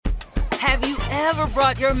Have you ever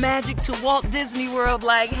brought your magic to Walt Disney World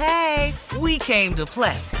like, hey, we came to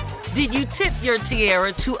play? Did you tip your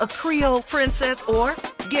tiara to a Creole princess or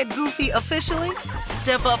get goofy officially?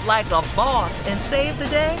 Step up like a boss and save the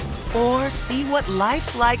day? Or see what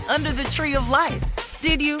life's like under the tree of life?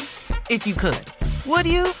 Did you? If you could. Would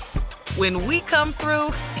you? When we come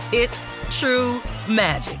through, it's true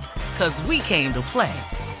magic. 'Cause we came to play.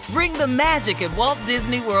 Bring the magic at Walt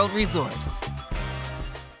Disney World Resort.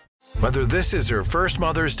 Whether this is her first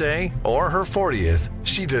Mother's Day or her 40th,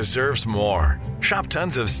 she deserves more. Shop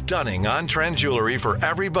tons of stunning on-trend jewelry for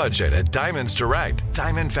every budget at Diamonds Direct.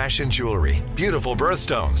 Diamond fashion jewelry, beautiful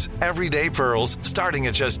birthstones, everyday pearls starting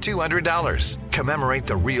at just $200. Commemorate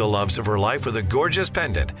the real loves of her life with a gorgeous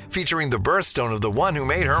pendant featuring the birthstone of the one who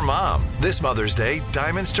made her mom. This Mother's Day,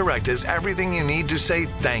 Diamonds Direct is everything you need to say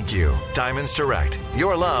thank you. Diamonds Direct,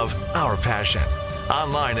 your love, our passion.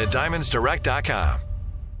 Online at diamondsdirect.com.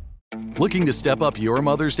 Looking to step up your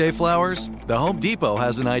Mother's Day flowers? The Home Depot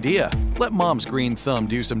has an idea. Let Mom's green thumb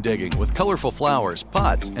do some digging with colorful flowers,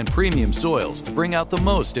 pots, and premium soils to bring out the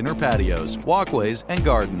most in her patios, walkways, and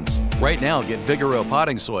gardens. Right now, get Vigoro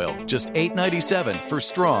potting soil, just $8.97 for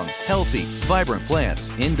strong, healthy, vibrant plants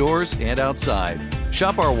indoors and outside.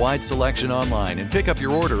 Shop our wide selection online and pick up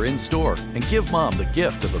your order in-store and give Mom the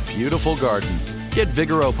gift of a beautiful garden. Get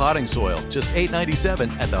Vigoro potting soil, just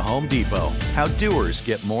 $8.97 at the Home Depot. How doers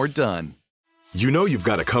get more done. You know you've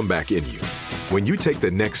got a comeback in you. When you take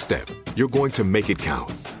the next step, you're going to make it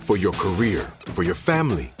count. For your career, for your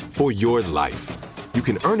family, for your life. You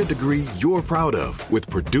can earn a degree you're proud of with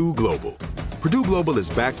Purdue Global. Purdue Global is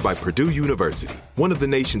backed by Purdue University, one of the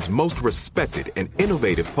nation's most respected and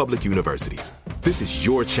innovative public universities. This is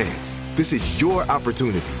your chance. This is your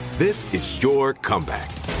opportunity. This is your comeback.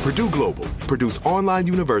 Purdue Global, Purdue's online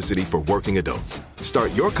university for working adults.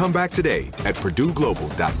 Start your comeback today at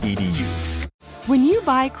purdueglobal.edu. When you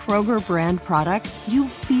buy Kroger brand products, you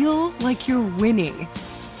feel like you're winning.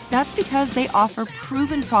 That's because they offer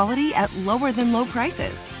proven quality at lower than low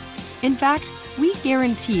prices. In fact, we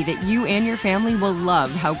guarantee that you and your family will love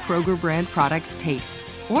how Kroger brand products taste,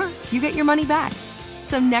 or you get your money back.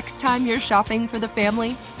 So next time you're shopping for the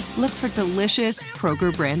family, look for delicious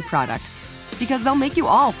Kroger brand products, because they'll make you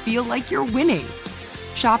all feel like you're winning.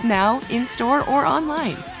 Shop now, in-store, or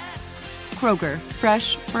online. Kroger,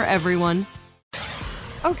 fresh for everyone.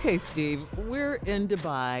 Okay, Steve, we're in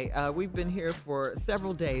Dubai. We've been here for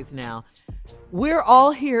several days now. We're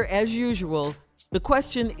all here as usual. The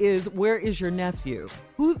question is, where is your nephew?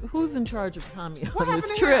 Who's in charge of Tommy on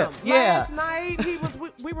this trip? Last night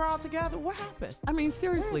we were all together. What happened? I mean,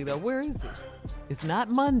 seriously though, where is he? It's not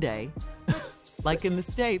Monday, like in the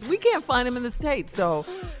States. We can't find him in the States. So,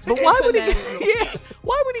 but why would he? Yeah,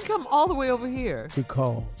 why would he come all the way over here? He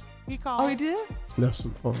called. Oh, he did? Left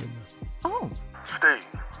some phone message. Oh. Steve,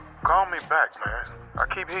 call me back, man. I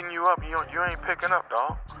keep hitting you up. You ain't picking up,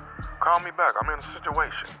 dog. Call me back. I'm in a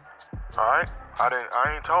situation. All right?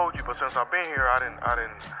 I ain't told you, but since I've been here, I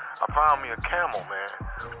found me a camel, man.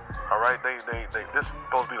 All right? This is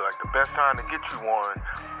supposed to be like the best time to get you one.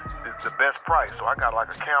 It's the best price. So I got like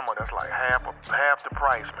a camel that's like half the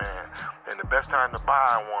price, man. And the best time to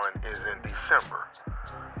buy one is in December.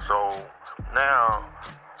 So now,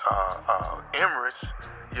 Emirates,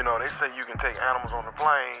 you know, they say you can take animals on the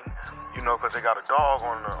plane, you know, because they got a dog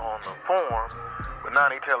on the form. But now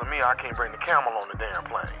they telling me I can't bring the camel on the damn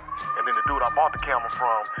plane. And then the dude I bought the camel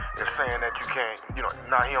from is saying that you can't, you know,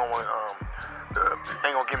 now he don't want,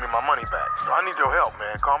 ain't gonna give me my money back. So I need your help,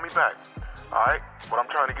 man. Call me back. All right? But I'm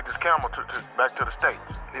trying to get this camel back to the States.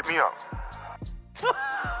 Hit me up.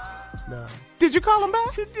 No. Did you call him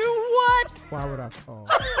back? To do what? Why would I call?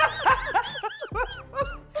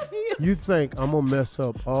 You think I'm gonna mess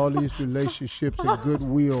up all these relationships and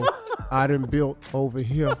goodwill I done built over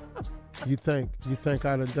here? You think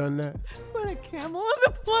I done done that? Put a camel on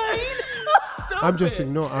the plane? I'm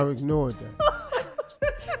ignoring that.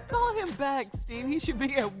 Call him back, Steve. He should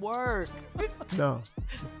be at work. No,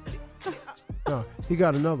 he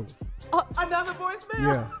got another one. Another voicemail?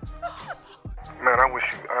 Yeah. Man, I wish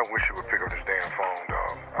you would pick up this damn phone,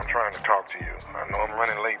 dog. I'm trying to talk to you. I know I'm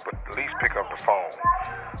running late, but at least pick up the phone.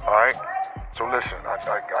 All right? So listen, I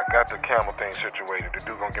got the camel thing situated. The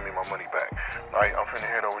dude gonna give me my money back. All right, I'm finna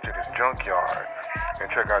head over to this junkyard and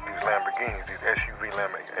check out these Lamborghinis, these SUV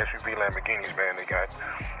Lamborghinis, man. They got,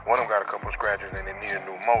 one of them got a couple scratches and they need a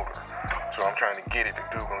new motor. So I'm trying to get it. The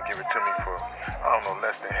dude gonna give it to me for, I don't know,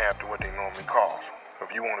 less than half to what they normally cost. So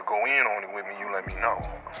if you want to go in on it with me, you let me know.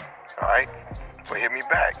 All right? But hit me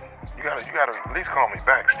back. You gotta at least call me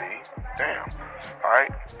back, Steve. Damn. All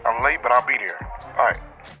right? I'm late, but I'll be there. All right.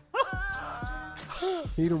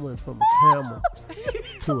 He done went from a Camel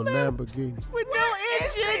to a Lamborghini. With no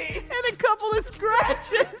engine and a couple of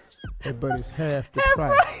scratches. But it's half the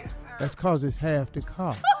price. That's because it's half the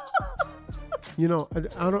cost. You know,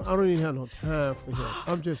 I don't even have no time for him.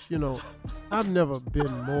 I'm just, you know, I've never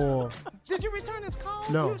been more. Did you return his call?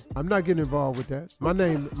 No, I'm not getting involved with that.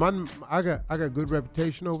 I got good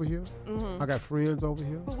reputation over here. I got friends over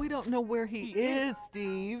here. But we don't know where he is,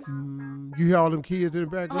 Steve. You hear all them kids in the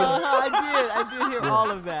background? I did hear all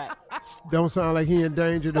of that. Don't sound like he in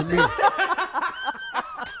danger to me.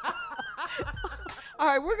 All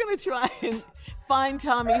right, we're going to try and find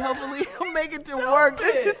Tommy. Hopefully he'll make it to work.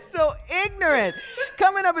 This is so ignorant.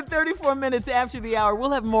 Coming up in 34 minutes after the hour, we'll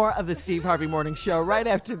have more of the Steve Harvey Morning Show right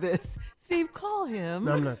after this. Steve, call him.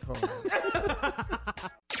 No, I'm not calling him.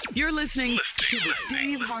 You're listening to the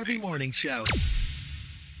Steve Harvey Morning Show.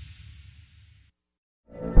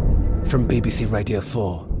 From BBC Radio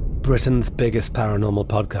 4, Britain's biggest paranormal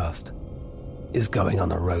podcast is going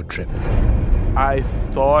on a road trip. I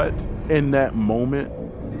thought in that moment,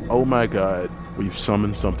 oh my God, we've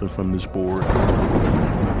summoned something from this board.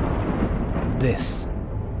 This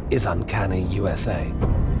is Uncanny USA.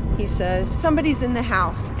 He says, somebody's in the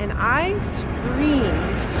house, and I screamed.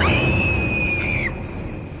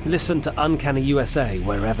 Listen to Uncanny USA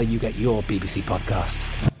wherever you get your BBC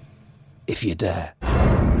podcasts, if you dare.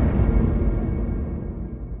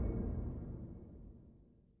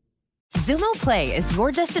 Xumo Play is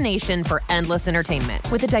your destination for endless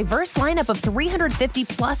entertainment. With a diverse lineup of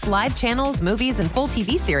 350-plus live channels, movies, and full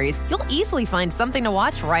TV series, you'll easily find something to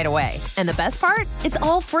watch right away. And the best part? It's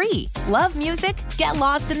all free. Love music? Get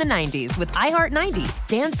lost in the 90s with iHeart 90s,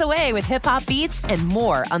 dance away with hip-hop beats, and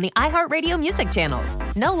more on the iHeartRadio music channels.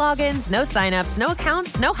 No logins, no signups, no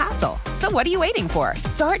accounts, no hassle. So what are you waiting for?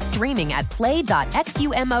 Start streaming at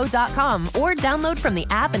play.xumo.com or download from the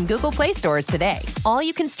app and Google Play stores today. All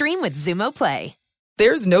you can stream with Xumo Play.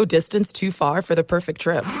 There's no distance too far for the perfect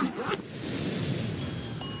trip.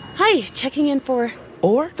 Hi, checking in for...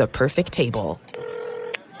 Or the perfect table.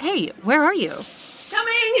 Hey, where are you?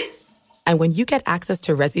 Coming! And when you get access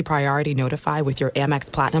to Resi Priority Notify with your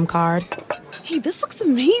Amex Platinum card... Hey, this looks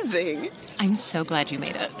amazing. I'm so glad you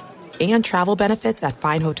made it. And travel benefits at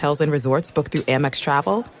fine hotels and resorts booked through Amex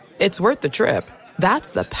Travel, it's worth the trip.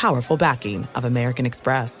 That's the powerful backing of American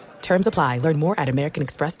Express. Terms apply. Learn more at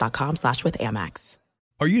americanexpress.com/withAmex.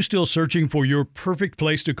 Are you still searching for your perfect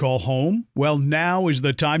place to call home? Well, now is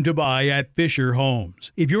the time to buy at Fisher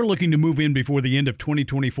Homes. If you're looking to move in before the end of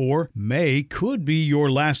 2024, May could be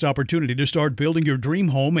your last opportunity to start building your dream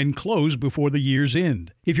home and close before the year's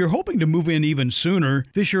end. If you're hoping to move in even sooner,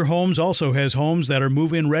 Fisher Homes also has homes that are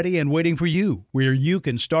move-in ready and waiting for you, where you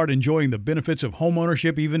can start enjoying the benefits of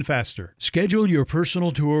homeownership even faster. Schedule your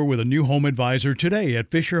personal tour with a new home advisor today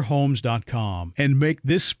at FisherHomes.com and make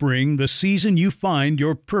this spring the season you find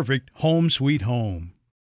your perfect home sweet home.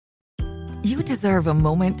 You deserve a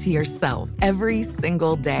moment to yourself every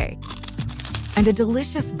single day. And a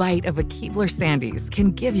delicious bite of a Keebler Sandies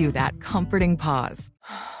can give you that comforting pause.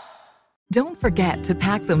 Don't forget to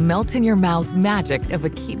pack the melt-in-your-mouth magic of a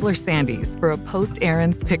Keebler Sandies for a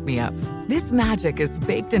post-errands pick-me-up. This magic is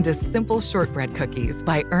baked into simple shortbread cookies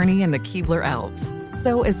by Ernie and the Keebler Elves.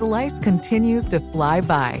 So as life continues to fly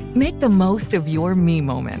by, make the most of your me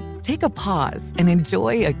moment. Take a pause and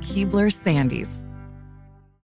enjoy a Keebler Sandies.